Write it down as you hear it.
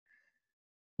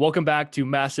Welcome back to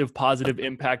Massive Positive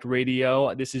Impact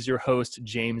Radio. This is your host,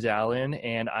 James Allen,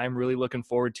 and I'm really looking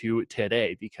forward to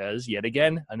today because, yet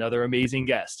again, another amazing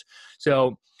guest.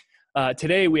 So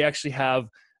today we actually have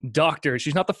doctor.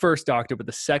 She's not the first doctor, but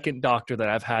the second doctor that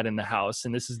I've had in the house,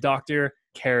 and this is Dr.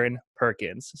 Karen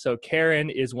Perkins. So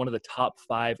Karen is one of the top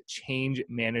 5 change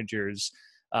managers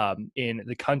in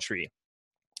the country,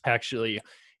 actually.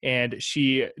 And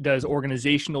she does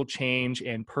organizational change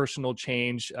and personal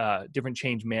change, different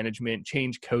change management,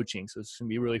 change coaching. So it's going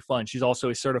to be really fun. She's also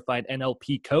a certified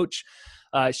NLP coach.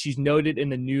 She's noted in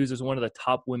the news as one of the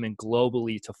top women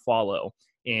globally to follow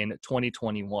in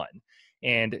 2021.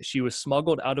 And she was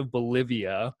smuggled out of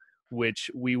Bolivia,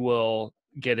 which we will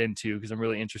get into because I'm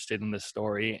really interested in this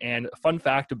story. And a fun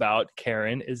fact about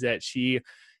Karen is that she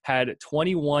had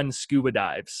 21 scuba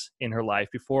dives in her life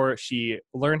before she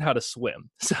learned how to swim.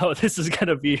 So this is going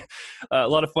to be a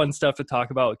lot of fun stuff to talk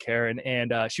about with Karen.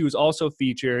 And she was also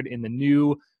featured in the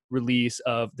new release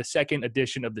of the second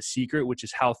edition of The Secret, which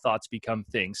is How Thoughts Become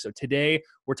Things. So today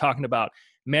we're talking about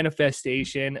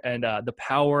manifestation and the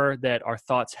power that our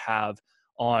thoughts have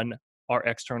on our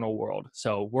external world.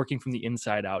 So working from the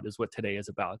inside out is what today is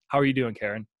about. How are you doing,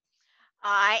 Karen?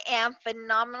 I am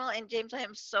phenomenal. And James, I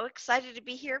am so excited to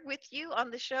be here with you on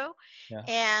the show. Yeah.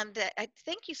 And I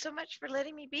thank you so much for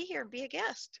letting me be here and be a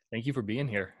guest. Thank you for being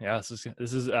here. Yeah, this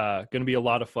is going to be a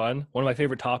lot of fun. One of my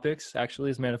favorite topics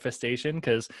actually is manifestation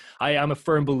because I'm a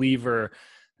firm believer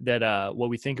that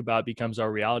what we think about becomes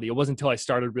our reality. It wasn't until I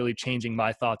started really changing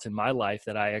my thoughts in my life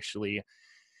that I actually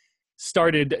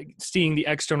started seeing the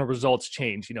external results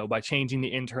change. By changing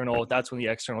the internal, that's when the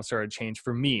external started to change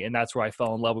for me. And that's where I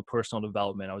fell in love with personal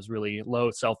development. I was really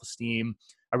low self-esteem.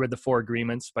 I read The 4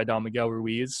 Agreements by Don Miguel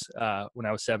Ruiz when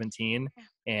I was 17.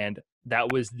 And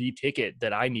that was the ticket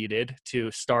that I needed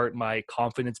to start my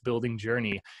confidence building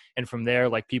journey. And from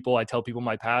there, I tell people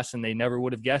my past and they never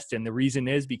would have guessed it. And the reason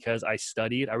is because I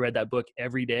read that book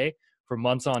every day for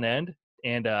months on end.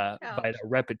 And by the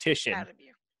repetition, Proud of you.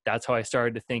 that's how I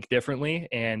started to think differently,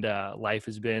 and life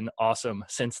has been awesome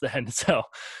since then. So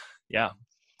yeah,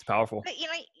 it's powerful. But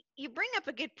you bring up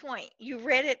a good point. You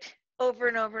read it over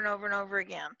and over and over and over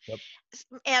again. Yep.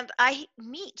 And I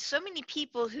meet so many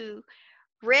people who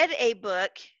read a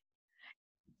book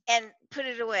and put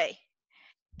it away.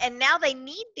 And now they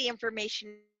need the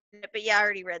information, but yeah, I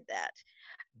already read that.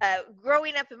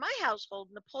 Growing up in my household,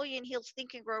 Napoleon Hill's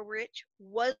Think and Grow Rich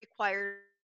was required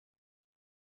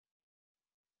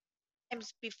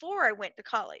before I went to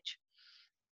college.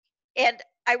 And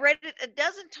I read it a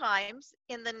dozen times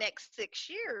in the next 6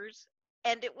 years.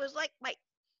 And it was like my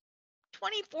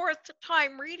 24th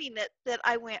time reading it that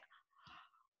I went,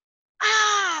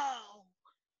 oh,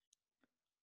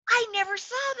 I never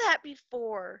saw that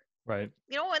before. Right.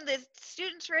 When the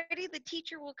student's ready, the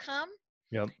teacher will come.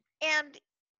 Yep. And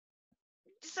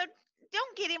so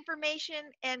don't get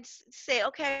information and say,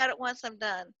 okay, I got it once, I'm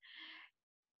done.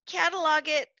 Catalog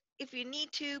it. If you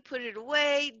need to, put it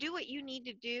away, do what you need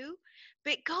to do,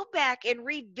 but go back and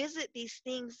revisit these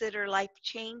things that are life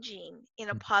changing in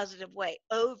a positive way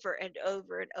over and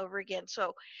over and over again.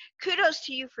 So kudos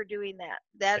to you for doing that.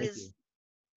 That Thank is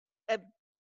you. a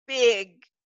big,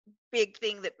 big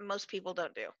thing that most people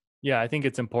don't do. Yeah, I think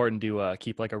it's important to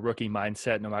keep like a rookie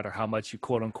mindset no matter how much you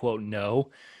quote unquote know,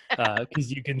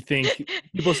 because you can think,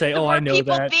 people say, oh, I know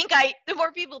that. The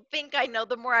more people think I know,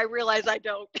 the more I realize I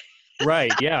don't.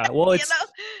 Right. Yeah. Well, You know?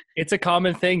 it's a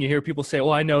common thing. You hear people say, oh,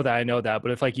 I know that.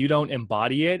 But if you don't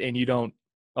embody it and you don't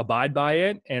abide by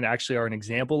it and actually are an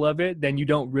example of it, then you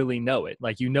don't really know it.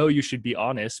 You should be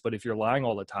honest, but if you're lying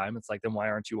all the time, it's then why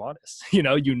aren't you honest?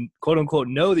 You quote unquote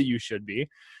know that you should be,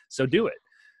 so do it.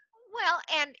 Well,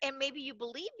 and maybe you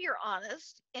believe you're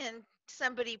honest and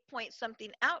somebody points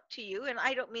something out to you, and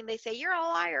I don't mean they say you're a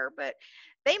liar, but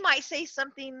they might say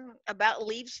something about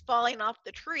leaves falling off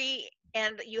the tree,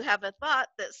 and you have a thought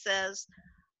that says,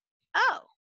 oh,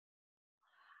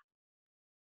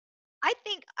 I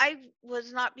think I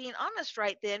was not being honest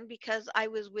right then because I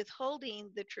was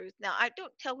withholding the truth. Now, I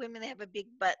don't tell women they have a big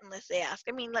butt unless they ask.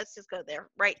 I mean, let's just go there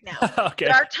right now. Okay.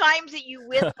 There are times that you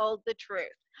withhold the truth.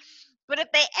 But if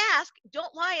they ask,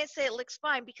 don't lie and say it looks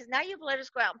fine, because now you've let us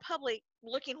go out in public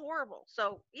looking horrible.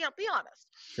 So, be honest.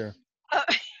 Sure.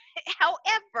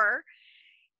 However,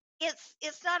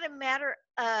 it's not a matter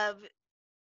of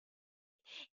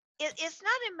it's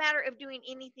not a matter of doing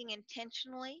anything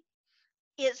intentionally.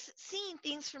 It's seeing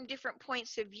things from different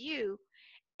points of view,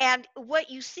 and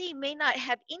what you see may not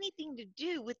have anything to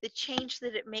do with the change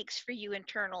that it makes for you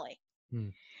internally. Hmm.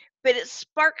 But it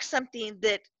sparks something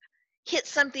that hit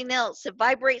something else. It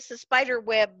vibrates the spider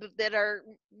web that our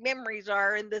memories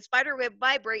are, and the spider web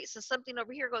vibrates, and something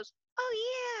over here goes, oh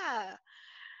yeah.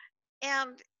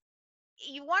 And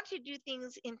you want to do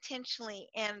things intentionally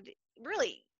and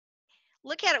really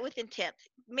look at it with intent,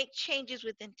 make changes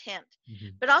with intent,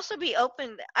 but also be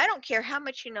open. I don't care how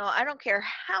much you know, I don't care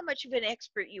how much of an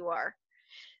expert you are.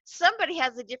 Somebody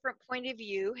has a different point of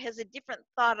view, has a different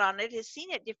thought on it, has seen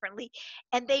it differently,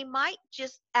 and they might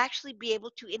just actually be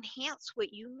able to enhance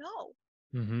what you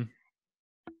know. Mm-hmm.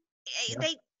 Yeah.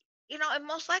 They, and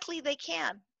most likely they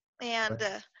can. And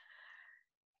Right.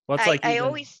 Well, it's I even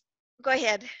always go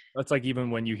ahead. that's like even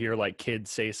when you hear like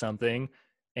kids say something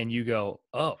and you go,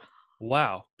 "Oh,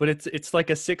 wow." But it's like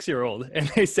a 6-year-old and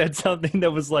they said something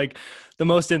that was like the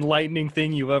most enlightening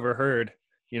thing you've ever heard,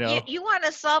 you know? You want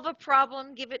to solve a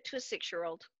problem, give it to a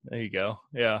 6-year-old. There you go.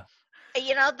 Yeah.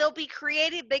 They'll be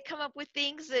creative. They come up with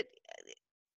things that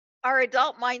our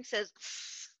adult mind says,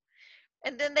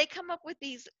 and then they come up with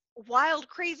these wild,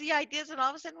 crazy ideas, and all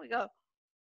of a sudden we go,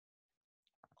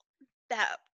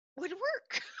 that would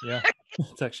work. Yeah.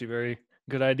 It's actually a very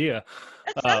good idea.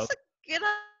 That's a good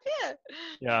idea.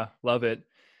 Yeah, love it.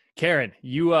 Karen,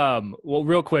 you well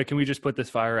real quick, can we just put this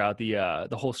fire out, the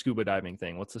whole scuba diving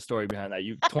thing? What's the story behind that?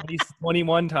 You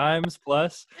 21 times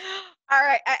plus? All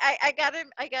right, I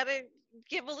gotta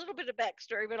give a little bit of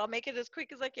backstory, but I'll make it as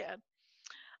quick as I can.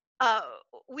 Uh,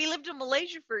 we lived in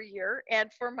Malaysia for a year, and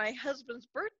for my husband's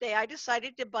birthday, I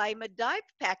decided to buy him a dive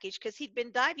package because he'd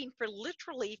been diving for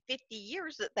literally 50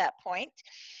 years at that point.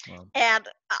 Wow. And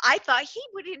I thought he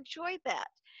would enjoy that.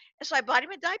 And so I bought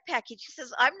him a dive package. He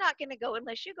says, I'm not going to go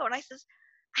unless you go. And I says,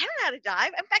 I don't know how to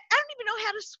dive. In fact, I don't even know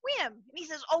how to swim. And he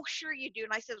says, oh, sure you do.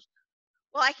 And I says,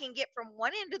 well, I can get from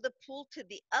one end of the pool to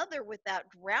the other without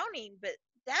drowning, but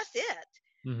that's it.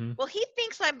 Mm-hmm. Well, he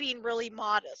thinks I'm being really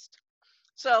modest.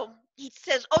 So he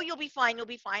says, oh, you'll be fine. You'll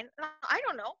be fine. And I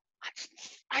don't know.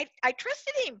 I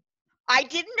trusted him. I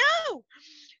didn't know.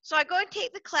 So I go and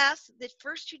take the class. The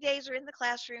first 2 days are in the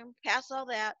classroom, pass all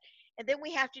that. And then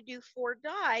we have to do 4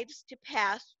 dives to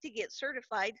pass to get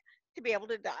certified to be able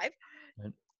to dive.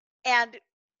 Right. And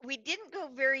we didn't go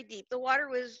very deep. The water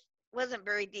wasn't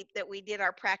very deep that we did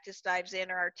our practice dives in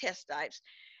or our test dives.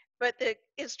 But the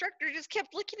instructor just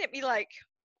kept looking at me like,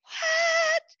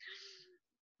 what?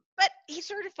 But he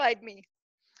certified me.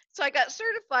 So I got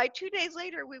certified. 2 days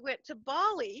later, we went to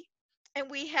Bali and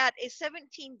we had a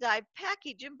 17 dive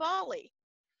package in Bali.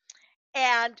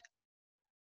 And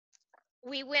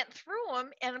we went through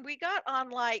them and we got on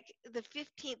like the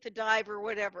 15th dive or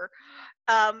whatever.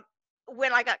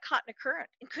 When I got caught in a current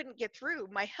and couldn't get through,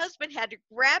 my husband had to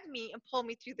grab me and pull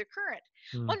me through the current.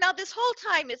 Well, now this whole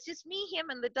time it's just me, him,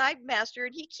 and the dive master,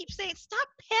 and he keeps saying, "Stop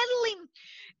pedaling!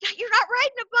 You're not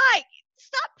riding a bike.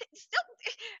 Stop!"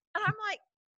 And I'm like,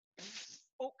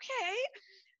 "Okay."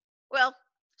 Well,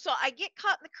 so I get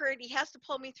caught in the current. He has to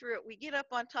pull me through it. We get up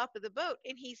on top of the boat,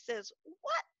 and he says,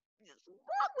 "What is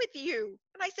wrong with you?"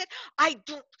 And I said, "I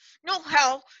don't know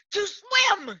how to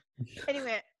swim." And he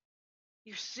went,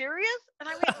 "You're serious?" And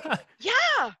I went,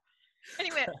 "Yeah." And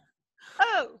he went,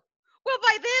 "Oh, well,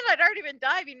 by then I'd already been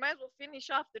diving. Might as well finish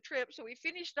off the trip." So we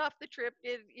finished off the trip,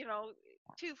 did,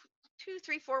 two,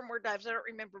 3, 4 more dives. I don't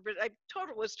remember, but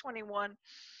total was 21.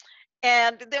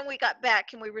 And then we got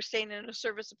back and we were staying in a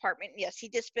service apartment. Yes, he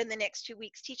did spend the next 2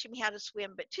 weeks teaching me how to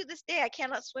swim. But to this day, I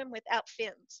cannot swim without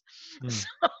fins.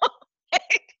 So,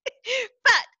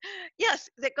 but yes,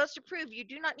 that goes to prove you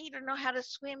do not need to know how to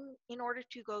swim in order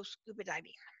to go scuba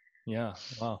diving. Yeah.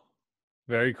 Wow.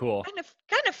 Very cool.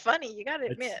 Kind of funny, you got to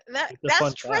admit. It's a That's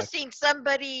fun trusting fact.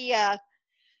 somebody.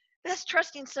 That's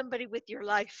trusting somebody with your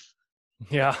life.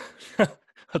 Yeah.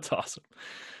 That's awesome.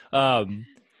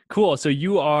 Cool. So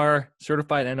you are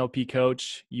certified NLP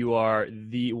coach. You are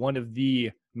one of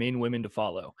the main women to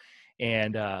follow.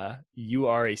 And you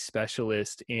are a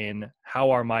specialist in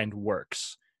how our mind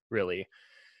works, really.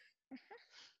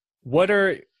 What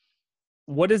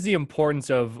is the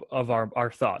importance of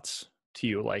our thoughts to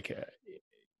you? Like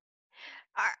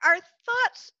Our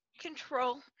thoughts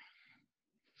control.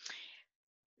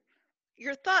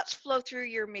 Your thoughts flow through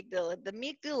your amygdala. The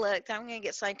amygdala, I'm going to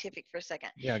get scientific for a second.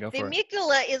 Yeah, go The for it.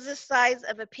 amygdala is the size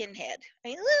of a pinhead. I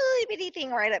mean, little bitty thing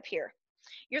right up here.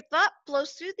 Your thought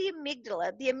flows through the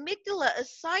amygdala. The amygdala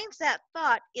assigns that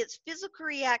thought its physical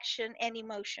reaction and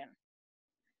emotion.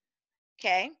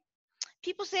 Okay?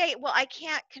 People say, well, I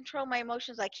can't control my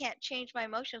emotions. I can't change my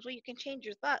emotions. Well, you can change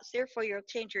your thoughts. Therefore, you'll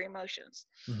change your emotions.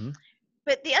 Mm-hmm.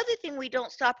 But the other thing we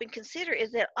don't stop and consider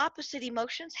is that opposite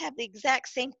emotions have the exact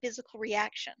same physical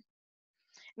reaction.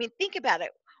 I mean, think about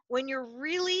it. When you're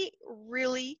really,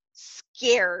 really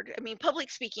scared, I mean,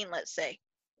 public speaking, let's say,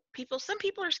 Some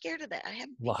people are scared of that. I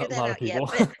haven't A figured that lot of out yet,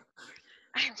 people. but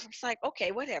it's like,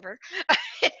 okay, whatever.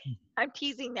 I'm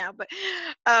teasing now, but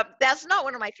that's not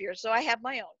one of my fears. So I have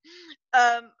my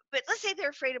own. But let's say they're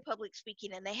afraid of public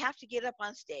speaking and they have to get up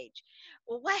on stage.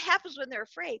 Well, what happens when they're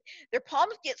afraid? Their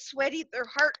palms get sweaty, their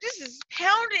heart just is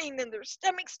pounding, and their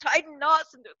stomach's tied in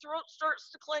knots, and their throat starts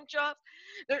to clench off.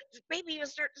 Their maybe even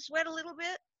start to sweat a little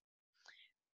bit.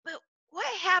 But what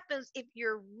happens if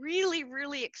you're really,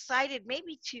 really excited,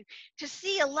 maybe to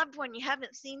see a loved one you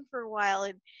haven't seen for a while,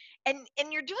 and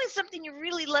you're doing something you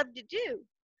really love to do?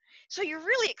 So you're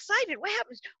really excited. What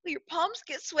happens? Well, your palms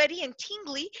get sweaty and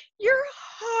tingly. Your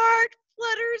heart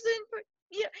flutters, and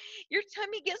you know, your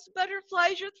tummy gets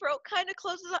butterflies. Your throat kind of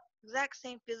closes up. Exact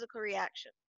same physical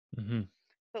reaction, Hmm.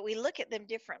 but we look at them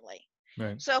differently.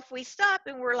 Right. So if we stop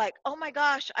and we're like, "Oh my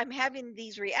gosh, I'm having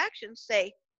these reactions,"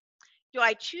 say, do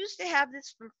I choose to have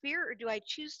this from fear, or do I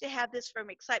choose to have this from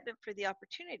excitement for the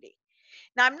opportunity?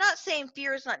 Now, I'm not saying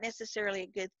fear is not necessarily a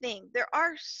good thing. There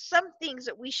are some things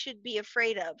that we should be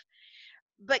afraid of.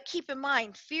 But keep in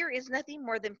mind, fear is nothing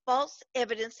more than false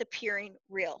evidence appearing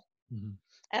real. Hmm.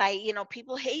 And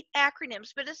people hate acronyms,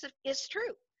 but it's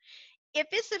true. If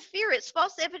it's a fear, it's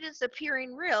false evidence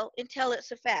appearing real until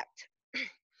it's a fact.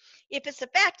 If it's a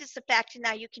fact, it's a fact, and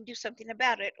now you can do something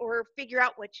about it or figure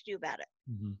out what to do about it.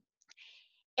 Hmm.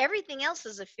 Everything else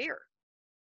is a fear.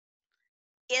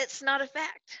 It's not a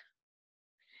fact.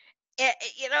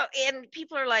 And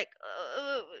people are like,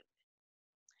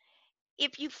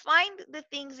 if you find the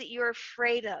things that you're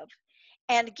afraid of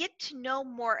and get to know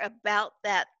more about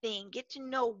that thing, get to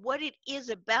know what it is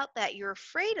about that you're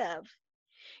afraid of,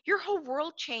 your whole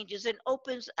world changes and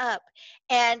opens up,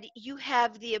 and you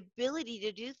have the ability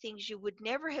to do things you would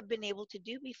never have been able to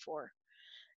do before.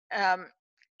 Um,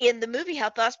 in the movie How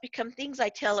Thoughts Become Things, I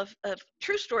tell a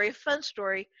true story, a fun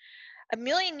story. A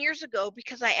million years ago,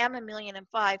 because I am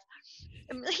 1,000,005,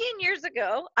 a million years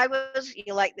ago, I was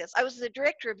you like this. I was the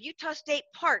director of Utah State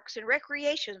Parks and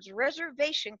Recreation's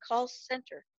Reservation Call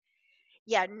Center.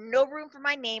 Yeah, no room for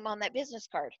my name on that business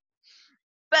card.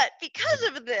 But because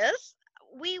of this,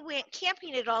 we went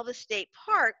camping at all the state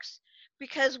parks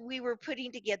because we were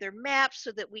putting together maps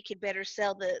so that we could better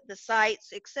sell the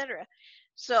sites, etc.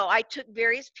 So I took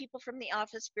various people from the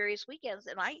office various weekends,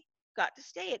 and I got to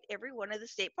stay at every one of the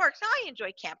state parks. Now I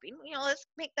enjoy camping. Let's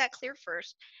make that clear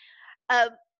first. Um,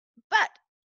 but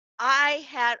I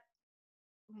had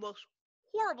most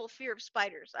horrible fear of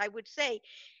spiders. I would say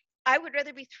I would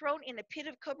rather be thrown in a pit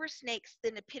of cobra snakes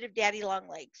than a pit of daddy long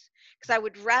legs, because I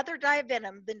would rather die of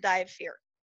venom than die of fear.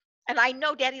 And I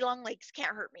know daddy long legs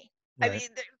can't hurt me. I Right. mean,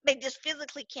 they just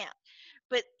physically can't.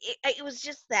 But it was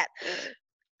just that.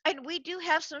 And we do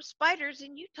have some spiders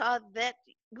in Utah that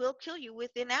will kill you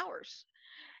within hours.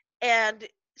 And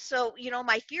so,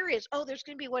 my fear is, oh, there's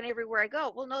going to be one everywhere I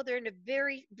go. Well, no, they're in a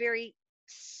very, very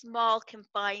small,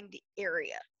 confined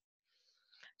area.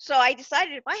 So I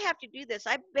decided, if I have to do this,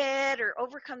 I better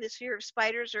overcome this fear of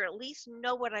spiders, or at least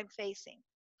know what I'm facing.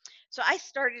 So I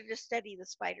started to study the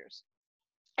spiders.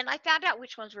 And I found out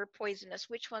which ones were poisonous,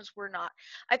 which ones were not.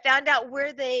 I found out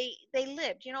where they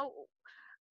lived.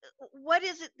 What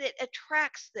is it that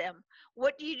attracts them?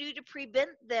 What do you do to prevent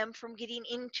them from getting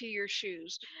into your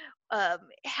shoes?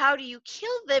 How do you kill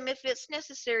them if it's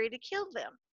necessary to kill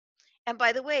them? And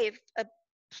by the way, if a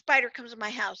spider comes in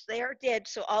my house, they are dead.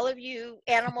 So all of you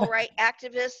animal right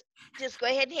activists, just go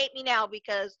ahead and hate me now,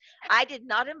 because I did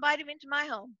not invite them into my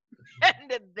home.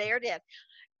 And they're dead.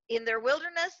 In their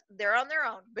wilderness, they're on their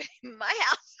own. But in my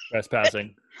house,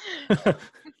 Trespassing.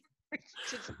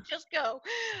 just go.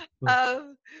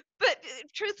 But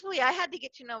truthfully, I had to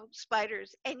get to know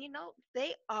spiders, and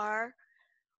they are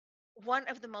one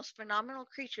of the most phenomenal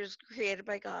creatures created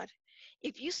by God.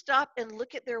 If you stop and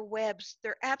look at their webs,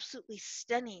 they're absolutely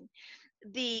stunning.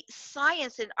 The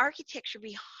science and architecture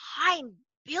behind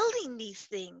building these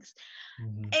things,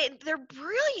 Hmm. and they're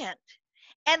brilliant.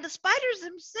 And the spiders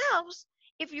themselves,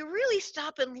 if you really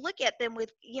stop and look at them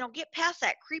with, get past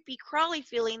that creepy crawly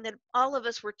feeling that all of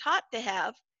us were taught to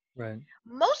have, Right.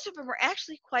 most of them are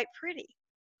actually quite pretty.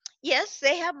 Yes,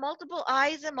 they have multiple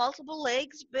eyes and multiple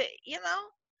legs, but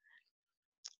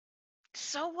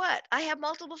so what? I have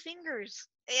multiple fingers.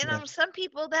 Right. Some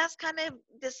people, that's kind of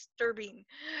disturbing.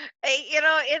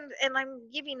 And I'm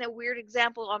giving a weird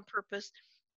example on purpose.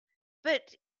 But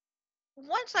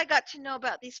once I got to know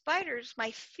about these spiders,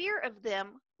 my fear of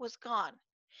them was gone.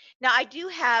 Now, I do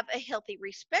have a healthy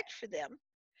respect for them,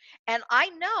 and I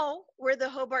know where the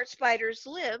Hobart spiders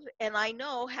live, and I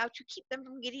know how to keep them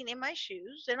from getting in my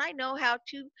shoes, and I know how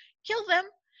to kill them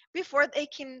before they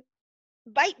can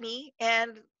bite me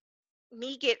and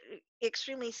me get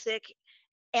extremely sick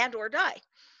and or die.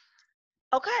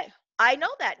 Okay, I know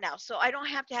that now, so I don't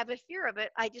have to have a fear of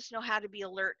it. I just know how to be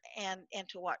alert and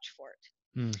to watch for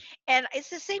it. Hmm. And it's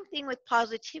the same thing with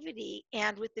positivity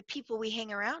and with the people we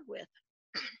hang around with.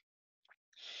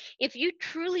 If you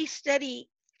truly study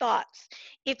thoughts,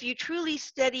 if you truly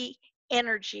study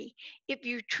energy, if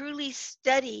you truly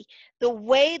study the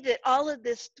way that all of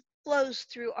this flows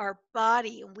through our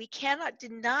body, and we cannot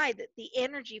deny that the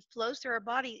energy flows through our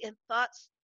body, and thoughts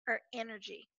are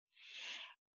energy.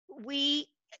 We,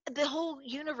 the whole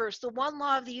universe, the one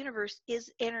law of the universe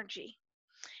is energy.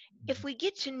 If we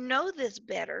get to know this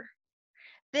better,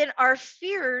 then our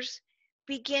fears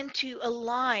begin to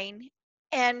align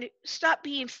and stop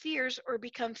being fears or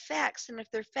become facts. And if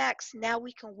they're facts, now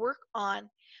we can work on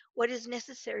what is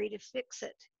necessary to fix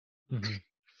it. Hmm.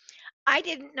 I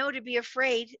didn't know to be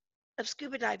afraid of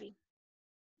scuba diving.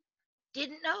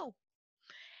 Didn't know.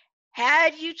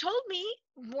 Had you told me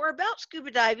more about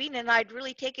scuba diving and I'd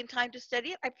really taken time to study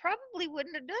it, I probably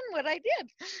wouldn't have done what I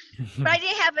did. But I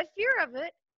didn't have a fear of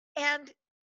it. And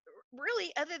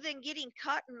really, other than getting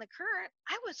caught in the current,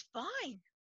 I was fine.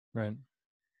 Right.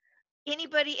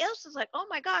 Anybody else is like, oh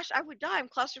my gosh, I would die. I'm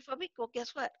claustrophobic. Well, guess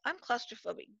what? I'm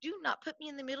claustrophobic. Do not put me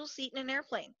in the middle seat in an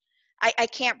airplane. I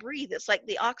can't breathe. It's like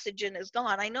the oxygen is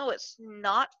gone. I know it's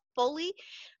not fully,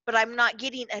 but I'm not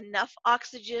getting enough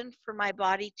oxygen for my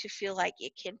body to feel like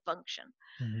it can function.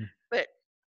 Hmm. But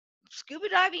scuba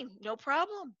diving, no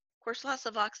problem. Of course, lots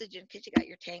of oxygen because you got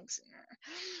your tanks.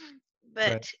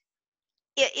 Right. But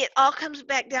it all comes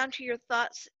back down to your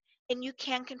thoughts, and you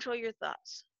can control your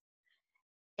thoughts.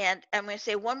 And I'm going to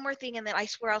say one more thing, and then I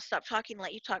swear I'll stop talking and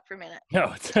let you talk for a minute.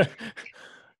 No,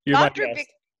 you're my Dr. guest.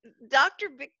 Dr.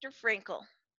 Viktor Frankl,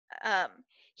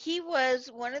 he was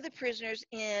one of the prisoners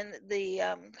in the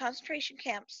concentration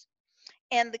camps.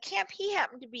 And the camp he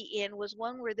happened to be in was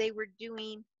one where they were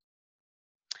doing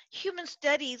human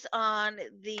studies on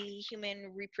the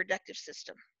human reproductive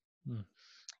system. Hmm.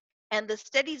 And the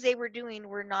studies they were doing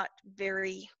were not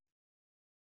very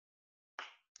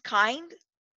kind,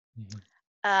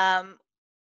 Hmm.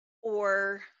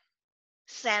 or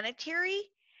sanitary.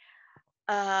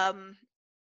 Um,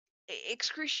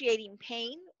 excruciating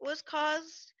pain was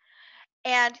caused.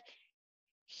 And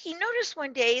he noticed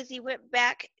one day as he went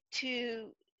back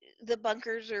to the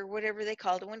bunkers or whatever they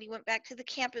called it, when he went back to the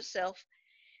camp itself,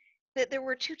 that there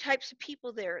were two types of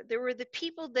people there. There were the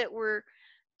people that were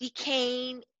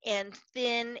decaying and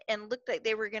thin and looked like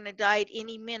they were going to die at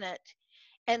any minute.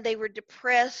 And they were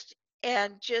depressed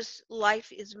and just life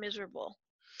is miserable.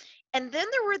 And then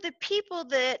there were the people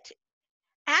that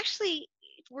actually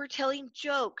were telling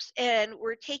jokes and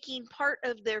were taking part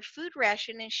of their food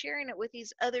ration and sharing it with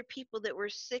these other people that were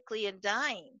sickly and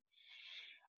dying.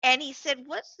 And he said,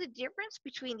 what's the difference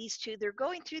between these two? They're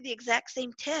going through the exact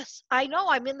same tests. I know,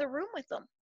 I'm in the room with them.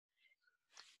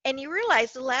 And you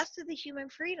realize the last of the human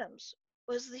freedoms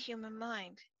was the human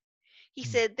mind. He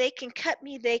said, they can cut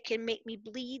me, they can make me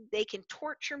bleed, they can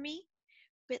torture me,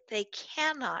 but they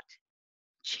cannot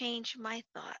change my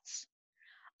thoughts.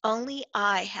 Only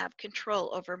I have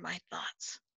control over my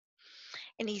thoughts.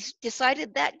 And he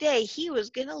decided that day he was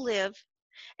going to live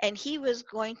and he was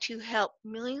going to help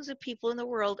millions of people in the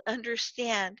world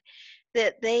understand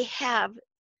that they have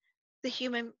the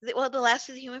last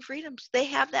of the human freedoms. They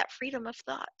have that freedom of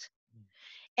thought.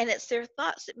 And it's their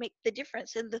thoughts that make the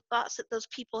difference. And the thoughts that those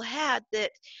people had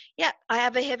that, yeah, I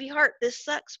have a heavy heart. This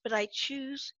sucks, but I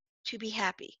choose to be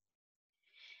happy.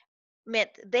 Meant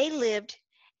they lived.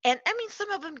 And I mean,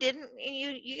 some of them didn't.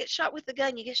 You get shot with a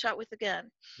gun, you get shot with a gun.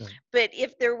 Right. But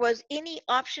if there was any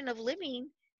option of living,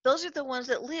 those are the ones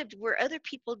that lived, where other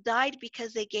people died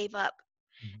because they gave up.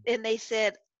 Mm-hmm. And they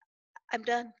said, I'm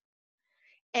done.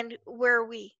 And where are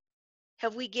we?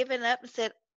 Have we given up and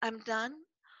said, I'm done?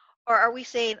 Or are we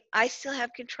saying, I still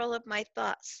have control of my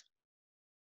thoughts?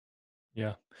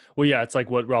 Yeah. Well, yeah, it's like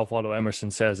what Ralph Waldo Emerson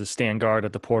says is stand guard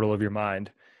at the portal of your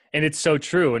mind. And it's so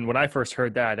true. And when I first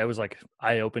heard that, that was like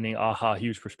eye-opening, aha,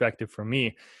 huge perspective for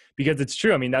me because it's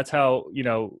true. I mean, that's how,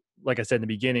 like I said in the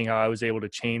beginning, how I was able to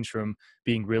change from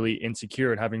being really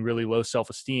insecure and having really low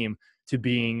self-esteem to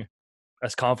being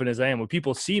as confident as I am. When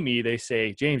people see me, they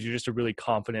say, James, you're just a really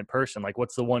confident person. Like,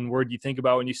 what's the one word you think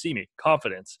about when you see me?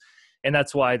 Confidence. And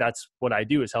that's why that's what I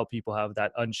do is help people have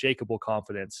that unshakable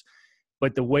confidence.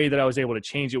 But the way that I was able to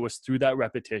change it was through that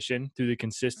repetition, through the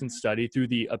consistent study, through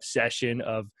the obsession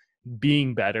of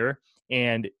being better.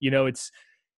 And,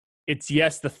 it's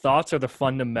yes, the thoughts are the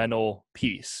fundamental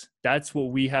piece. That's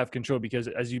what we have control because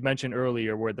as you mentioned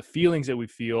earlier, where the feelings that we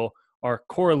feel are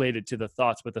correlated to the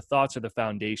thoughts, but the thoughts are the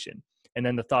foundation. And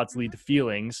then the thoughts lead to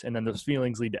feelings, and then those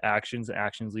feelings lead to actions, and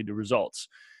actions lead to results.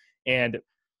 And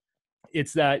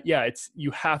it's that, yeah, it's,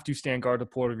 you have to stand guard at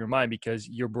the port of your mind because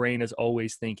your brain is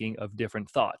always thinking of different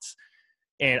thoughts.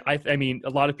 And I mean, a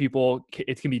lot of people,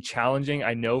 it can be challenging,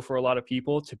 I know, for a lot of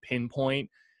people to pinpoint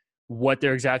what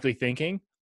they're exactly thinking.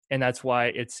 And that's why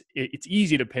it's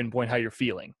easy to pinpoint how you're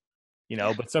feeling, you know,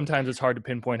 Yeah. but sometimes it's hard to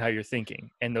pinpoint how you're thinking.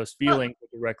 And those Well, feelings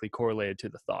are directly correlated to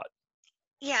the thought.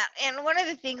 yeah, and one of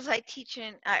the things I teach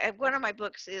in one of my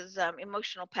books is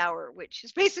Emotional Power, which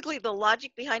is basically the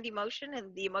logic behind emotion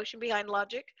and the emotion behind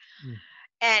logic. Mm.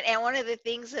 And one of the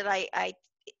things that I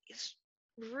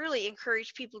really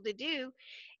encourage people to do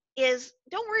is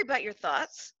don't worry about your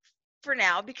thoughts for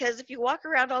now, because if you walk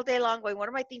around all day long going, what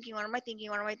am I thinking? What am I thinking?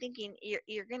 What am I thinking?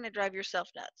 You're going to drive yourself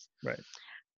nuts. Right.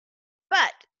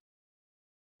 But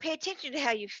pay attention to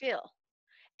how you feel.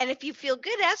 And if you feel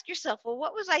good, ask yourself, well,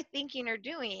 what was I thinking or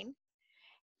doing?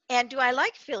 And do I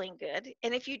like feeling good?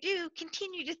 And if you do,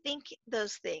 continue to think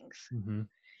those things. Mm-hmm.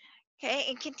 Okay.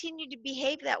 And continue to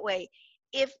behave that way.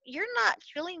 If you're not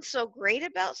feeling so great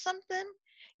about something,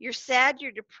 you're sad,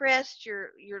 you're depressed, you're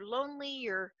lonely,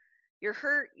 you're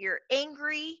hurt, you're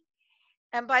angry.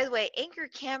 And by the way, anger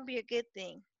can be a good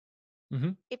thing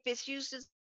Mm-hmm. if it's used as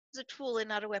a tool and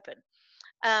not a weapon.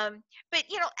 But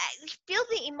feel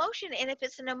the emotion, and if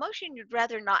it's an emotion you'd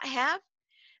rather not have,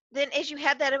 then as you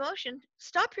have that emotion,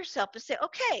 stop yourself and say,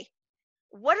 okay,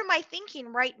 what am I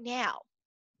thinking right now?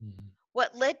 Mm-hmm.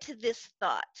 What led to this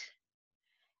thought?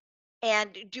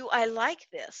 And do I like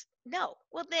this? No.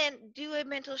 Well, then do a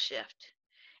mental shift.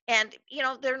 And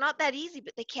they're not that easy,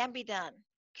 but they can be done.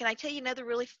 Can I tell you another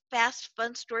really fast,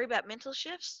 fun story about mental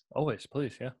shifts? Always,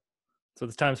 please. Yeah. So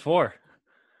this time's four.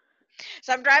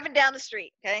 So I'm driving down the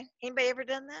street. Okay. Anybody ever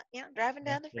done that? Driving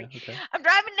Yeah. down the Yeah. freeway. Okay. I'm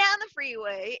driving down the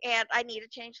freeway and I need to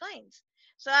change lanes.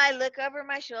 So I look over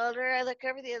my shoulder. I look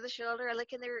over the other shoulder. I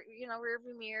look in the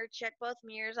rearview mirror, check both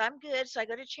mirrors. I'm good. So I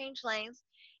go to change lanes.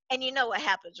 And you know what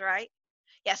happens, right?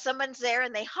 Yeah, someone's there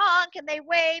and they honk and they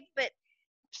wave, but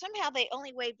somehow they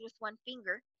only waved with one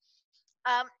finger.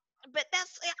 Um, but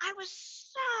I was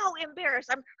so embarrassed.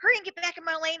 I'm hurrying to get back in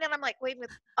my lane and I'm like waving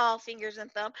with all fingers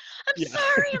and thumb. I'm Yeah.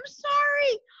 sorry, I'm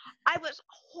sorry. I was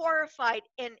horrified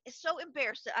and so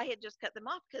embarrassed that I had just cut them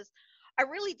off because I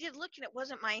really did look and it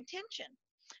wasn't my intention.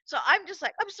 So I'm just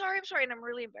like, I'm sorry, and I'm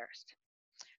really embarrassed.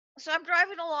 So I'm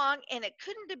driving along and it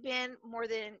couldn't have been more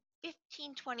than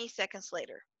 15, 20 seconds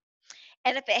later.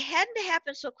 And if it hadn't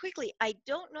happened so quickly, I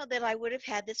don't know that I would have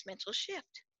had this mental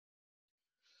shift.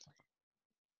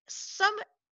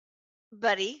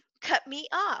 Somebody cut me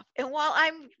off. And while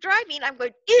I'm driving, I'm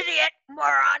going, idiot,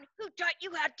 moron, who taught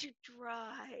you how to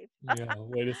drive? Yeah.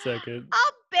 Wait a second.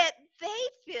 I'll bet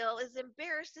they feel as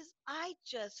embarrassed as I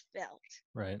just felt.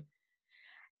 Right.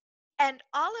 And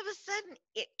all of a sudden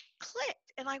it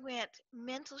clicked and I went,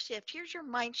 mental shift. Here's your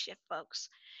mind shift, folks.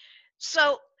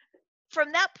 So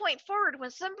from that point forward,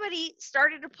 when somebody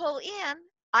started to pull in,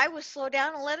 I would slow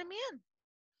down and let them in.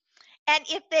 And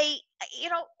if they,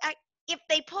 if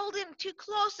they pulled in too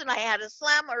close and I had a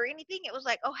slam or anything, it was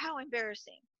like, oh, how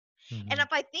embarrassing. And Mm-hmm. if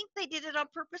I think they did it on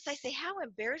purpose, I say, how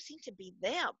embarrassing to be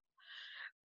them.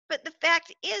 But the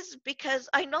fact is, because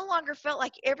I no longer felt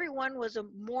like everyone was a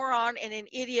moron and an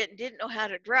idiot and didn't know how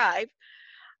to drive,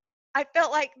 I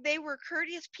felt like they were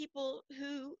courteous people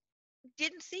who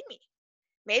didn't see me,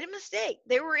 made a mistake.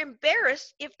 They were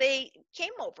embarrassed if they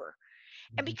came over.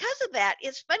 And Mm-hmm. because of that,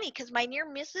 it's funny because my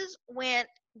near misses went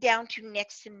down to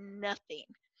next to nothing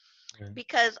Right.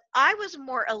 because I was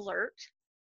more alert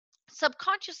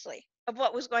subconsciously of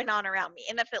what was going on around me.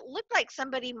 And if it looked like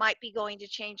somebody might be going to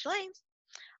change lanes,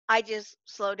 I just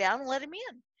slow down and let him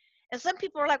in. And some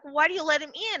people are like, well, why do you let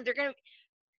him in? They're going to,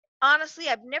 honestly,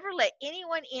 I've never let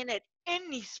anyone in at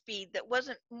any speed that was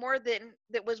more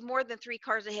than 3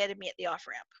 cars ahead of me at the off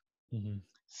ramp. Mm-hmm.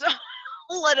 So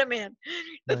let them in.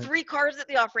 The Right. 3 cars at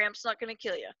the off ramp's not going to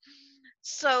kill you.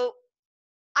 So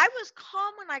I was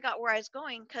calm when I got where I was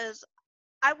going because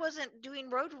I wasn't doing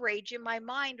road rage in my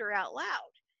mind or out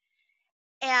loud.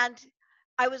 And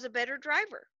I was a better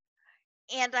driver.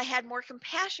 And I had more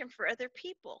compassion for other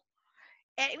people.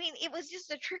 And I mean, it was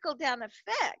just a trickle down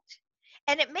effect.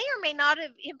 And it may or may not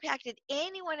have impacted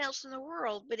anyone else in the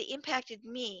world, but it impacted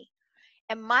me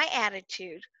and my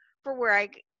attitude for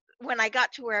when I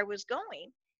got to where I was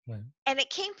going. Right. And it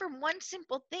came from one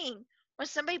simple thing. When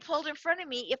somebody pulled in front of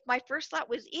me, if my first thought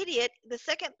was idiot, the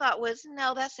second thought was,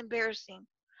 no, that's embarrassing.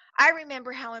 I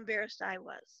remember how embarrassed I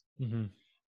was. Mm-hmm.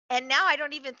 And now I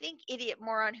don't even think idiot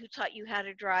moron who taught you how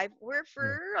to drive, where Yeah.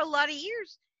 for a lot of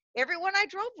years, everyone I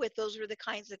drove with, those were the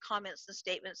kinds of comments and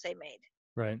statements they made.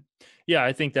 Right. Yeah,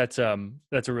 I think that's a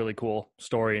really cool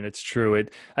story, and it's true.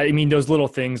 I mean, those little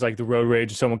things like the road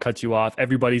rage, someone cuts you off,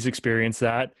 everybody's experienced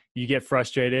that. You get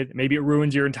frustrated. Maybe it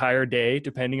ruins your entire day,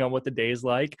 depending on what the day is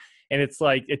like. And it's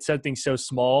like it's something so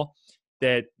small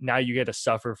that now you get to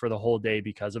suffer for the whole day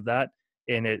because of that.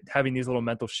 And it having these little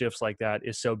mental shifts like that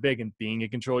is so big, and being in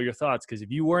control of your thoughts. Because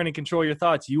if you weren't in control of your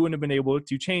thoughts, you wouldn't have been able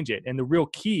to change it. And the real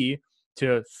key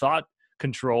to thought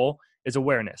control is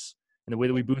awareness, and the way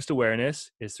that we Yeah. boost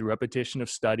awareness is through repetition of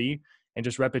study and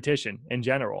just repetition in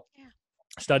general. Yeah.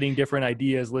 Studying different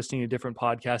ideas, listening to different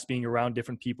podcasts, being around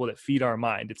different people that feed our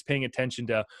mind. It's paying attention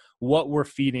to what we're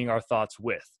feeding our thoughts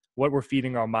with, what we're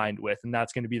feeding our mind with. And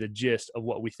that's going to be the gist of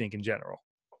what we think in general.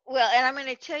 Well, and I'm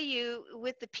going to tell you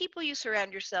with the people you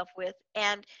surround yourself with,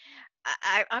 and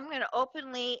I'm going to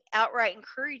openly, outright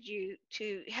encourage you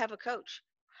to have a coach.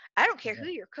 I don't care who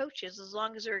your coach is, as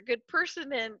long as they're a good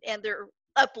person and they're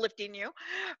uplifting you.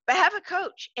 But have a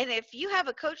coach. And if you have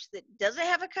a coach that doesn't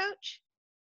have a coach,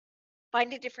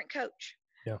 find a different coach.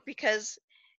 Yeah. Because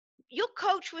you'll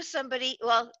coach with somebody.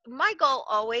 Well, my goal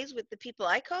always with the people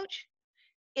I coach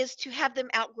is to have them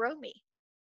outgrow me.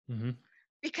 Mm-hmm.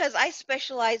 Because I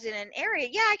specialize in an area.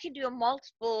 Yeah, I can do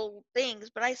multiple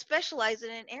things, but I specialize in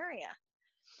an area.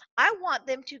 I want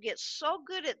them to get so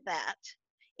good at that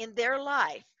in their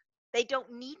life, they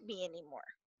don't need me anymore.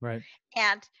 Right.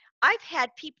 And I've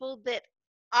had people that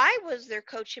I was their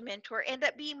coach and mentor end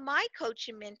up being my coach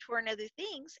and mentor in other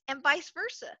things, and vice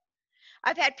versa.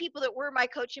 I've had people that were my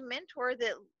coach and mentor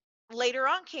that later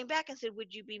on came back and said,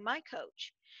 "Would you be my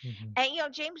coach?" Mm-hmm.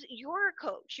 And James, you're a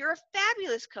coach. You're a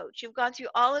fabulous coach. You've gone through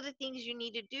all of the things you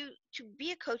need to do to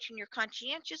be a coach, and you're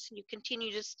conscientious and you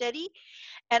continue to study.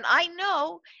 And I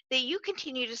know that you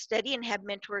continue to study and have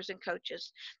mentors and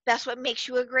coaches. That's what makes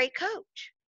you a great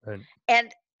coach. Right.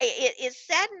 And it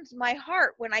saddens my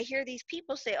heart when I hear these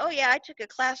people say, "Oh yeah, I took a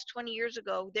class 20 years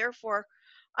ago, therefore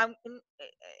I'm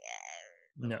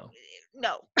No.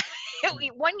 no."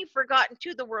 One, you've forgotten.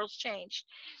 Two, the world's changed,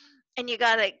 and you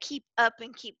got to keep up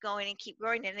and keep going and keep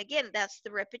growing. And again, that's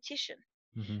the repetition.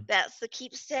 Mm-hmm. That's the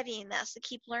keep studying. That's the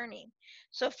keep learning.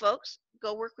 So folks,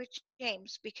 go work with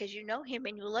James, because you know him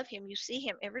and you love him. You see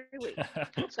him every week.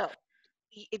 So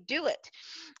do it.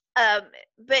 Um,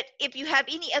 but if you have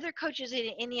any other coaches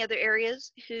in any other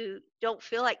areas who don't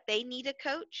feel like they need a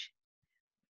coach,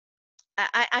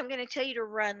 I'm going to tell you to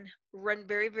run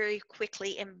very, very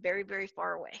quickly and very, very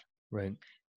far away. Right.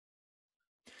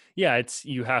 Yeah,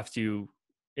 you have to,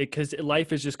 because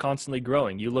life is just constantly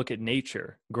growing. You look at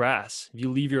nature, grass. If you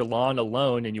leave your lawn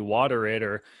alone and you water it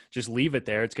or just leave it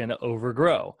there, it's going to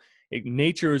overgrow.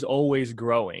 Nature is always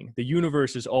growing. The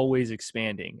universe is always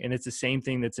expanding. And it's the same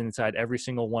thing that's inside every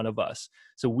single one of us.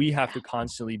 So we have to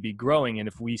constantly be growing. And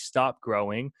if we stop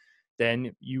growing,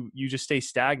 then you just stay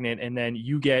stagnant, and then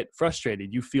you get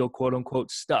frustrated. You feel quote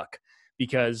unquote stuck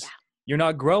because you're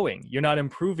not growing, you're not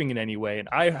improving in any way. And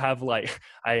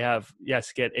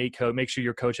yes, get a coach, make sure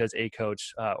your coach has a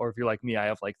coach, or if you're like me, I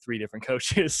have like 3 different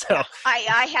coaches. So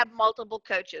I have multiple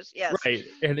coaches. Yes. right.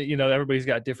 And everybody's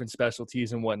got different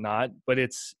specialties and whatnot, but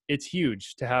it's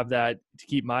huge to have that, to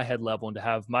keep my head level and to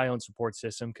have my own support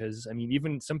system. Cause I mean,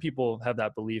 even some people have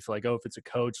that belief like, oh, if it's a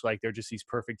coach, like they're just these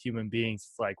perfect human beings.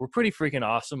 It's like, we're pretty freaking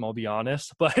awesome, I'll be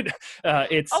honest, but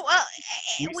it's, Oh, well,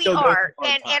 we are.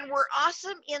 And we're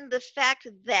awesome in the fact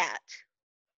that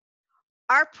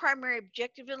our primary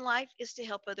objective in life is to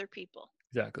help other people.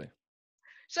 Exactly.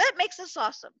 So that makes us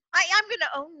awesome. I'm going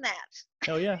to own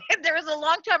that. Oh yeah. There was a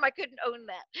long time I couldn't own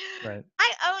that. Right.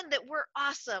 I own that we're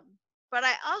awesome, but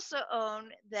I also own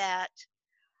that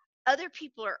other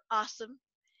people are awesome.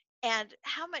 And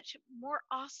how much more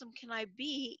awesome can I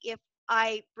be if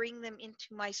I bring them into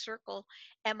my circle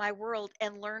and my world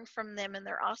and learn from them and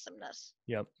their awesomeness?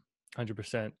 Yep.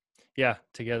 100%. Yeah.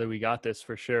 Together we got this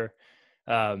for sure.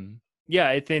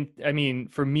 Yeah, I mean,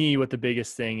 for me, what the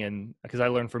biggest thing, and because I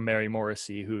learned from Mary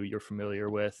Morrissey, who you're familiar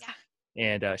with,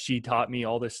 and she taught me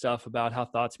all this stuff about how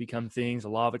thoughts become things, the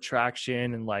law of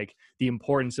attraction, and like the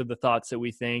importance of the thoughts that we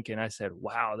think. And I said,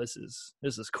 wow, this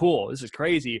is cool. This is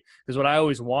crazy. Because what I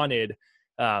always wanted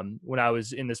when I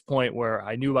was in this point where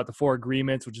I knew about the 4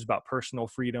 agreements, which is about personal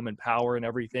freedom and power and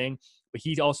everything, but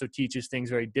he also teaches things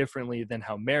very differently than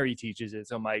how Mary teaches it.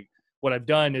 So what I've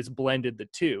done is blended the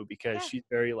two, because she's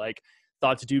very like,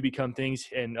 thoughts do become things.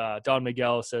 And Don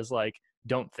Miguel says like,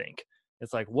 don't think.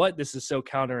 It's like, what? This is so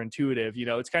counterintuitive.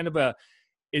 It's kind of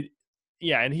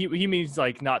and he means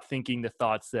like not thinking the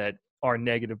thoughts that are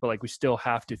negative, but like we still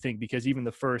have to think, because even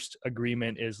the first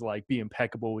agreement is like, be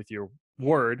impeccable with your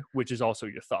word, which is also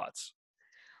your thoughts.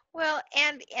 Well,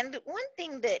 and one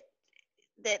thing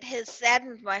that has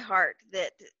saddened my heart,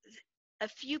 that a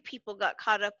few people got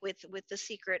caught up with The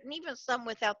Secret, and even some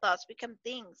without thoughts become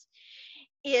things,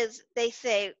 is they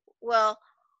say, well,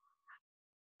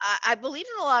 I believe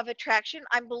in the law of attraction.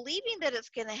 I'm believing that it's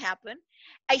going to happen.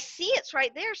 I see it's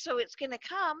right there, so it's going to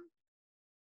come,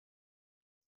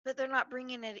 but they're not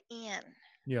bringing it in.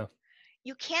 Yeah.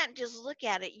 You can't just look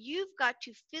at it. You've got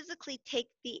to physically take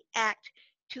the act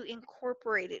to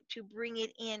incorporate it, to bring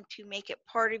it in, to make it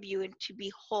part of you, and to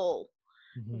be whole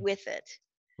with it.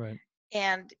 Right.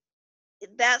 And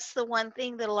that's the one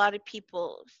thing that a lot of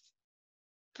people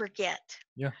forget.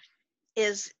 Yeah.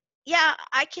 Is, yeah,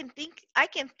 I can think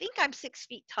I'm 6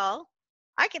 feet tall.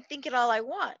 I can think it all I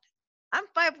want. I'm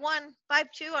 5'1",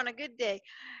 5'2" on a good day.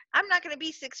 I'm not going to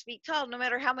be 6 feet tall no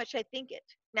matter how much I think it.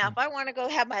 Now, if I want to go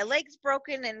have my legs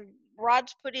broken and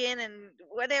rods put in and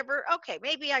whatever, okay,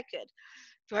 maybe I could.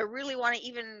 Do I really want to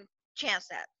even chance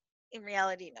that? In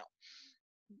reality, no.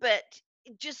 But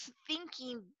just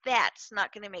thinking that's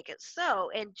not going to make it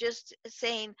so, and just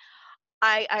saying,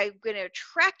 I'm going to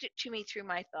attract it to me through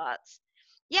my thoughts.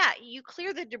 Yeah, you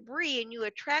clear the debris and you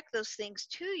attract those things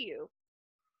to you.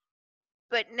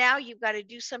 But now you've got to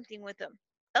do something with them.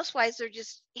 Otherwise, they're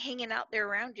just hanging out there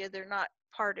around you. They're not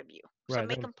part of you. So Right.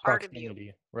 make them part of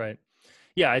you. Right.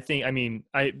 Yeah,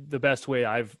 the best way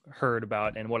I've heard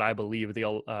about and what I believe the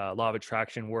law of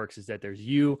attraction works is that there's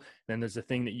you, then there's the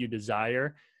thing that you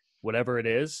desire, whatever it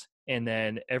is. And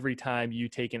then every time you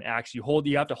take an action,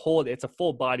 you have to hold, it's a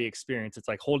full body experience. It's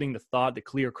like holding the thought, the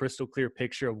clear, crystal clear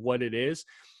picture of what it is,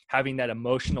 having that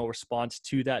emotional response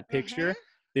to that picture.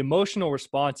 The emotional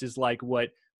response is like what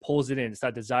pulls it in. It's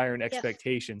that desire and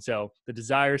expectation. Yes. So the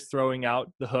desire is throwing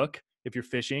out the hook if you're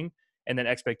fishing, and then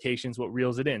expectations, what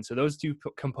reels it in. So those two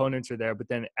components are there, but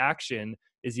then action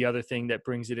is the other thing that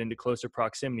brings it into closer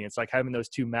proximity. It's like having those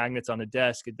two magnets on a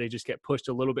desk. They just get pushed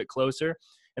a little bit closer,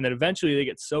 and then eventually they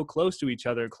get so close to each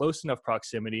other, close enough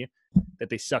proximity that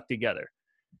they suck together.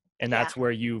 And that's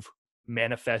where you've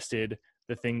manifested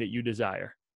the thing that you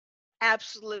desire.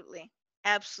 Absolutely.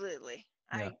 Absolutely.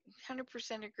 Yeah. I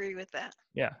 100% agree with that.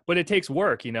 Yeah. But it takes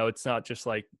work, it's not just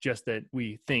that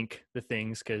we think the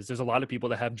things, because there's a lot of people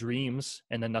that have dreams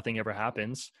and then nothing ever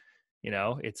happens.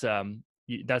 It's,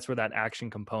 that's where that action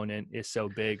component is so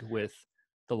big with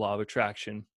the law of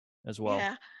attraction as well.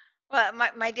 Yeah. Well,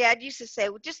 my dad used to say,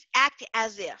 well, just act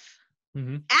as if.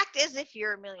 Act as if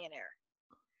you're a millionaire.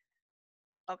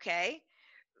 Okay.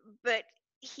 But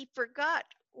he forgot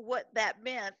what that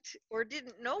meant, or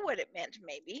didn't know what it meant,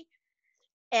 maybe.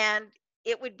 And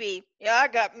it would be, yeah, I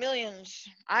got millions.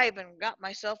 I even got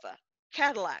myself a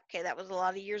Cadillac. Okay, that was a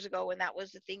lot of years ago when that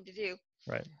was the thing to do.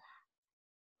 Right.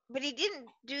 But he didn't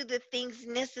do the things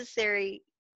necessary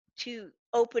to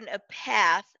open a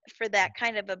path for that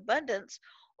kind of abundance,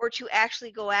 or to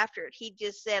actually go after it. He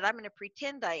just said, I'm going to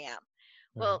pretend I am. Right.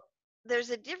 Well, there's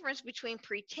a difference between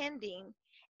pretending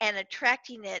and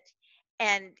attracting it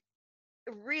and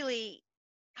really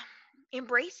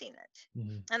embracing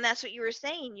it. And that's what you were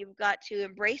saying. You've got to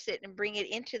embrace it and bring it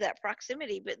into that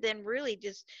proximity, but then really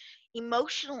just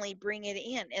emotionally bring it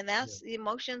in. And that's the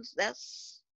emotions.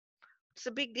 It's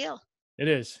a big deal. It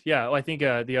is. Yeah. Well, I think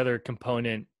the other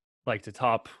component, like to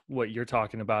top what you're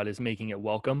talking about, is making it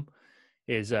welcome.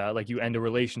 Is like you end a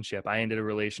relationship. I ended a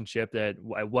relationship that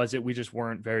we just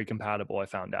weren't very compatible, I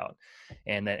found out.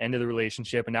 And that ended the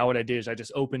relationship. And now what I did is I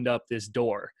just opened up this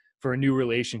door for a new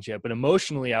relationship. But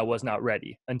emotionally, I was not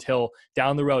ready until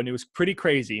down the road. And it was pretty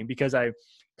crazy because I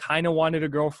kind of wanted a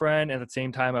girlfriend. And at the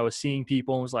same time, I was seeing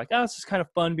people and was like, oh, this is kind of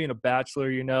fun being a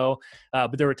bachelor,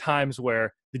 But there were times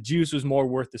where the juice was more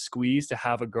worth the squeeze to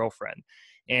have a girlfriend.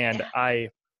 And I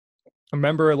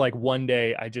remember one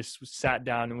day I just sat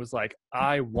down and was like,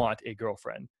 I want a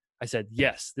girlfriend. I said,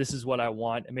 yes, this is what I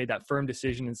want. I made that firm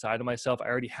decision inside of myself. I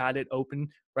already had it open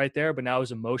right there, but now I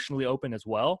was emotionally open as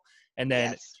well. And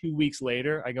then 2 weeks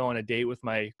later, I go on a date with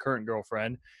my current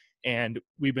girlfriend, and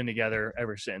we've been together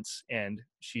ever since. And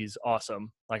she's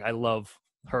awesome. I love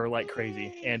her like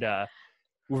crazy. And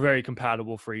we're very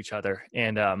compatible for each other.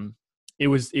 And it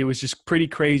was just pretty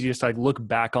crazy just to look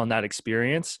back on that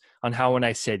experience, on how when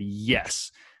I said,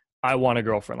 yes, I want a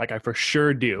girlfriend, I for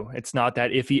sure do. It's not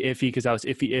that iffy, because I was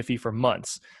iffy for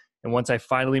months. And once I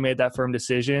finally made that firm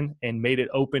decision and made it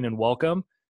open and welcome,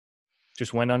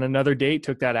 just went on another date,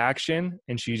 took that action,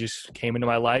 and she just came into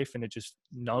my life, and it just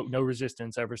no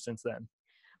resistance ever since then.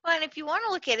 Well, and if you want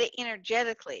to look at it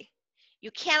energetically,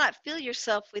 you cannot fill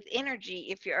yourself with energy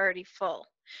if you're already full.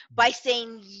 By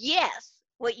saying yes,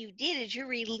 what you did is you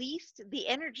released the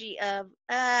energy of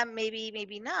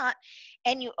maybe not,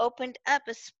 and you opened up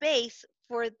a space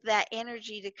for that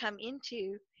energy to come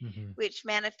into, which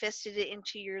manifested it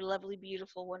into your lovely,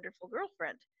 beautiful, wonderful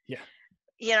girlfriend. Yeah.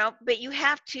 but you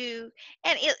have to,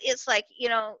 and it's like,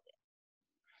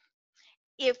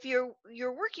 if you're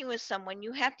working with someone,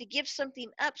 you have to give something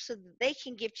up so that they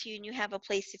can give to you and you have a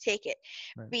place to take it.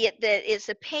 Right. Be it that it's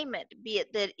a payment, be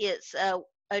it that it's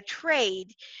a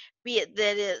trade, be it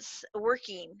that it's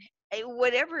working,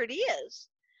 whatever it is.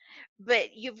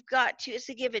 But you've got to, it's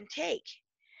a give and take.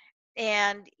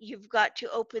 And you've got to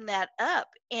open that up.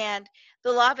 And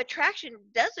the law of attraction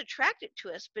does attract it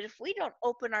to us. But if we don't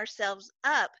open ourselves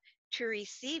up to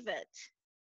receive it,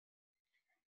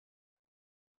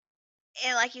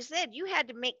 and like you said, you had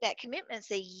to make that commitment and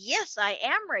say, yes, I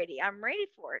am ready. I'm ready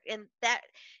for it. And that,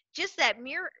 just that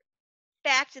mere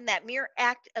fact and that mere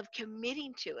act of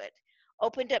committing to it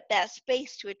opened up that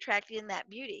space to attract in that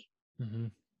beauty. Mm-hmm.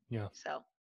 Yeah. So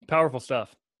Powerful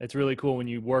stuff. It's really cool when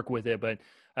you work with it, but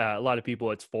a lot of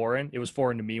people, it's foreign. It was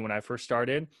foreign to me when I first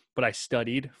started, but I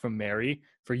studied from Mary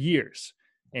for years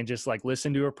and just like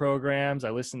listened to her programs. I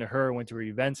listened to her, went to her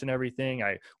events and everything.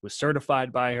 I was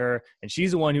certified by her, and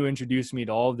she's the one who introduced me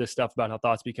to all of this stuff about how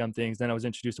thoughts become things. Then I was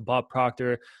introduced to Bob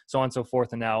Proctor, so on and so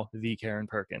forth, and now the Karen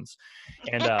Perkins.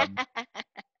 And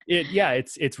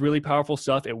it's really powerful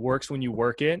stuff. It works when you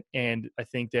work it. And I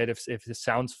think that if it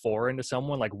sounds foreign to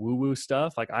someone, like woo-woo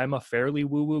stuff, like I'm a fairly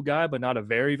woo-woo guy, but not a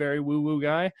very, very woo-woo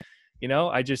guy.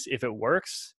 If it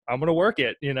works, I'm going to work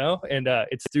it, and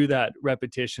it's through that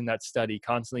repetition, that study,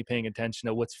 constantly paying attention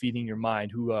to what's feeding your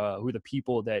mind, who the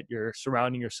people that you're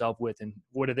surrounding yourself with, and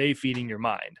what are they feeding your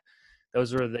mind.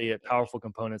 Those are the powerful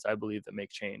components, I believe, that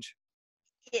make change.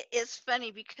 It's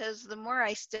funny because the more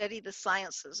I study the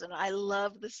sciences, and I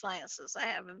love the sciences, I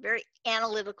have a very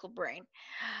analytical brain.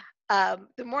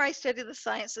 The more I study the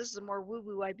sciences, the more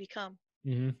woo-woo I become.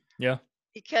 Mm-hmm. Yeah.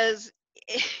 Because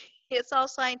it's all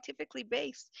scientifically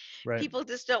based. Right. People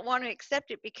just don't want to accept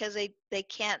it because they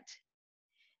can't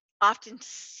often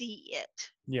see it.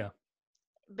 Yeah.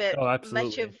 But Oh,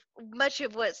 absolutely. much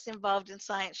of what's involved in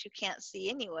science you can't see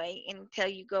anyway until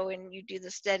you go and you do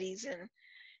the studies and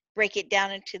break it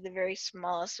down into the very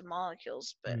smallest of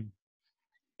molecules. But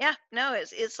yeah, no,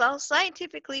 it's all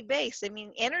scientifically based. I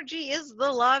mean, energy is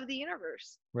the law of the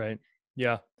universe. Right.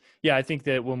 Yeah. Yeah. I think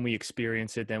that when we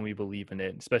experience it, then we believe in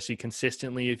it, especially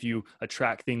consistently. If you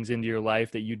attract things into your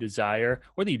life that you desire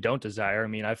or that you don't desire. I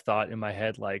mean, I've thought in my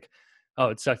head, like, oh,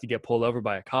 it sucked to get pulled over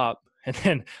by a cop. And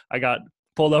then I got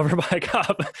pulled over by a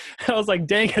cop. I was like,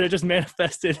 dang it, I just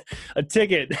manifested a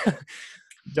ticket.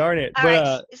 Darn it. All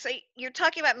right. So you're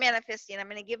talking about manifesting. I'm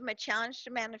going to give them a challenge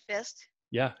to manifest.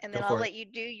 Yeah. And then I'll let you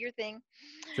do your thing.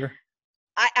 Sure.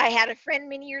 I had a friend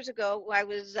many years ago. I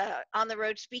was on the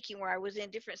road speaking, where I was in a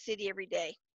different city every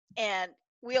day. And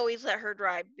we always let her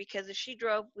drive because if she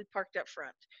drove, we parked up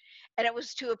front. And it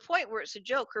was to a point where it's a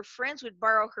joke. Her friends would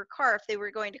borrow her car if they were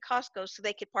going to Costco so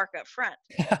they could park up front.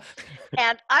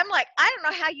 And I'm like, I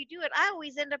don't know how you do it. I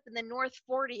always end up in the North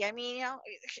 40. I mean,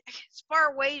 as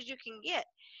far away as you can get.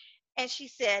 And she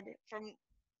said, for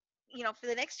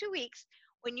the next 2 weeks,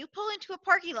 when you pull into a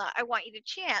parking lot, I want you to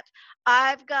chant,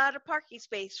 I've got a parking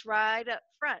space right up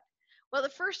front. Well, the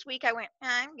first week I went,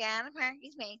 I've got a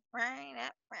parking space right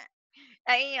up front.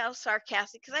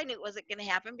 Sarcastic, because I knew it wasn't going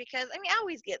to happen because, I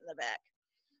always get in the back.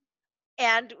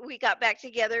 And we got back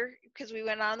together because we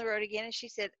went on the road again. And she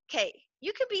said, okay,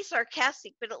 you can be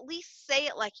sarcastic, but at least say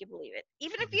it like you believe it.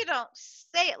 Even if you don't,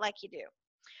 say it like you do.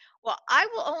 Well, I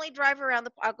will only drive around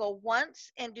I'll go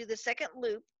once and do the second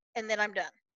loop, and then I'm done.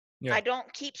 Yeah. I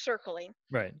don't keep circling.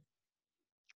 Right.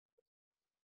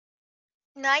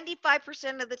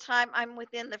 95% of the time, I'm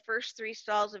within the first 3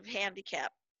 stalls of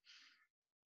handicap.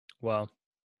 Wow.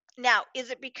 Now,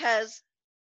 is it because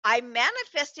I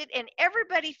manifested and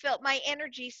everybody felt my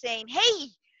energy saying, hey,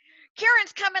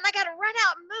 Karen's coming, I got to run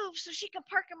out and move so she can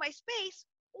park in my space?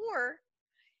 Or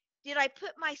did I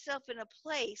put myself in a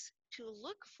place to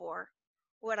look for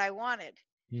what I wanted?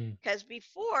 Because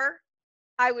before,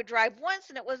 I would drive once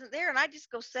and it wasn't there and I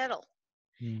just go settle.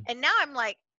 And now I'm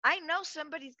like, I know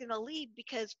somebody's going to leave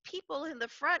because people in the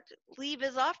front leave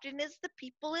as often as the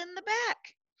people in the back.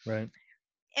 Right.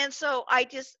 And so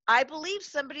I believe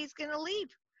somebody's going to leave.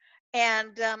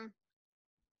 And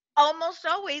almost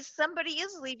always somebody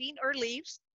is leaving or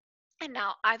leaves. And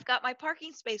now I've got my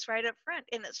parking space right up front.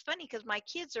 And it's funny because my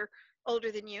kids are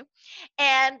older than you,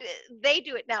 and they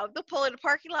do it now. They'll pull in a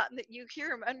parking lot and you hear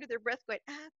them under their breath going,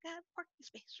 I've got a parking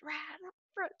space right up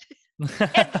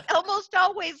front. And almost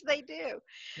always they do.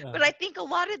 Yeah. But I think a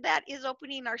lot of that is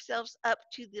opening ourselves up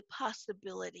to the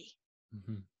possibility.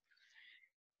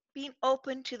 Being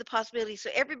open to the possibility.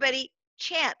 So everybody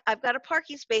chant, I've got a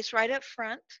parking space right up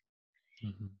front.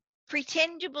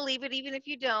 Pretend you believe it even if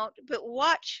you don't, but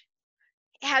watch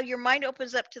how your mind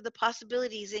opens up to the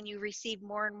possibilities and you receive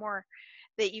more and more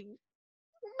that you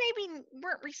maybe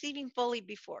weren't receiving fully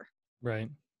before. Right.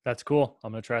 That's cool.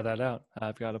 I'm going to try that out.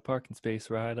 I've got a parking space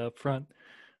right up front.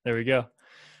 There we go.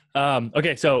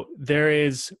 Okay, so there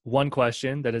is one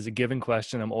question that is a given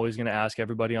question I'm always going to ask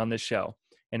everybody on this show,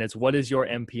 and it's, what is your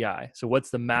MPI? So what's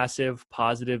the massive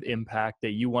positive impact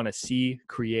that you want to see,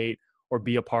 create, or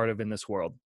be a part of in this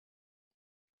world?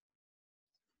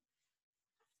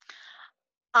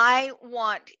 I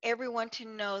want everyone to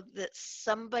know that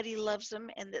somebody loves them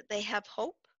and that they have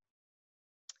hope,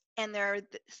 and there are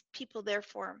people there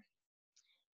for them.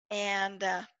 And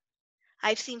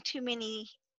I've seen too many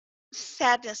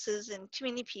sadnesses and too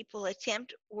many people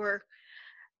attempt or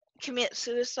commit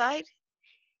suicide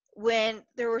when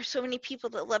there were so many people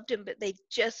that loved him, but they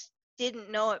just didn't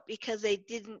know it because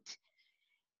the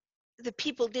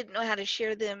people didn't know how to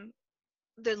share their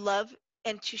love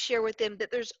and to share with them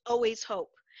that there's always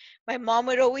hope. My mom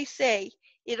would always say,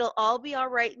 it'll all be all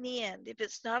right in the end. If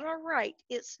it's not all right,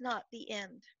 it's not the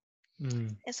end.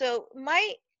 Mm, And so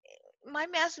my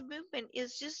massive movement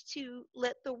is just to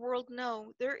let the world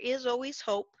know there is always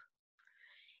hope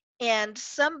and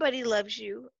somebody loves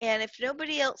you. And if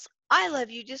nobody else, I love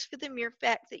you just for the mere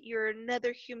fact that you're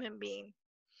another human being.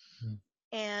 mm.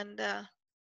 And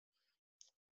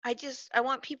I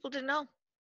want people to know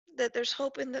that there's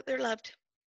hope and that they're loved.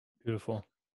 Beautiful.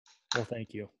 Well,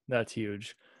 thank you. That's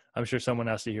huge. I'm sure someone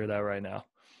has to hear that right now.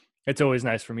 It's always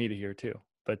nice for me to hear too,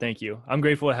 but thank you. I'm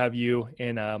grateful to have you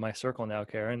in my circle now,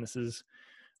 Karen. This is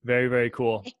very, very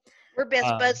cool. We're best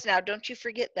Um, buds now. Don't you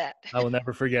forget that. I will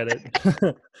never forget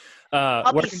it.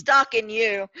 I'll Where be stalking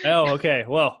you. Oh, okay.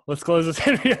 Well, let's close this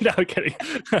interview. No, I'm kidding.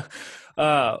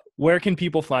 Where can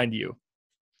people find you?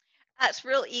 That's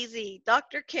real easy.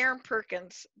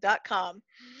 drkarenperkins.com.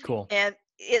 Cool. And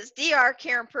it's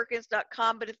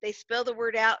drkarenperkins.com, but if they spell the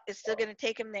word out, it's still going to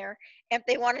take them there. And if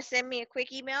they want to send me a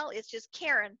quick email, it's just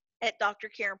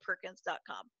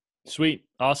Karen@drkarenperkins.com. Sweet.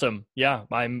 Awesome. Yeah,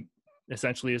 I'm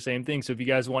essentially the same thing. So if you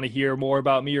guys want to hear more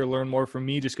about me or learn more from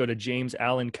me, just go to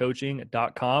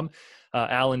jamesallencoaching.com.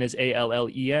 Allen is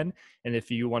ALLEN. And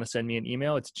if you want to send me an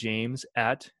email, it's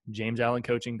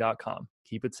james@jamesallencoaching.com.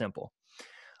 Keep it simple.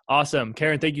 Awesome.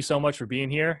 Karen, thank you so much for being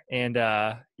here. And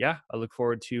yeah, I look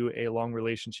forward to a long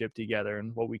relationship together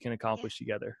and what we can accomplish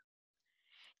together.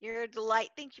 You're a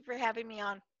delight. Thank you for having me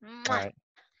on. All Mwah. right.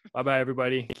 Bye-bye,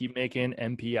 everybody. Keep making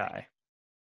MPI.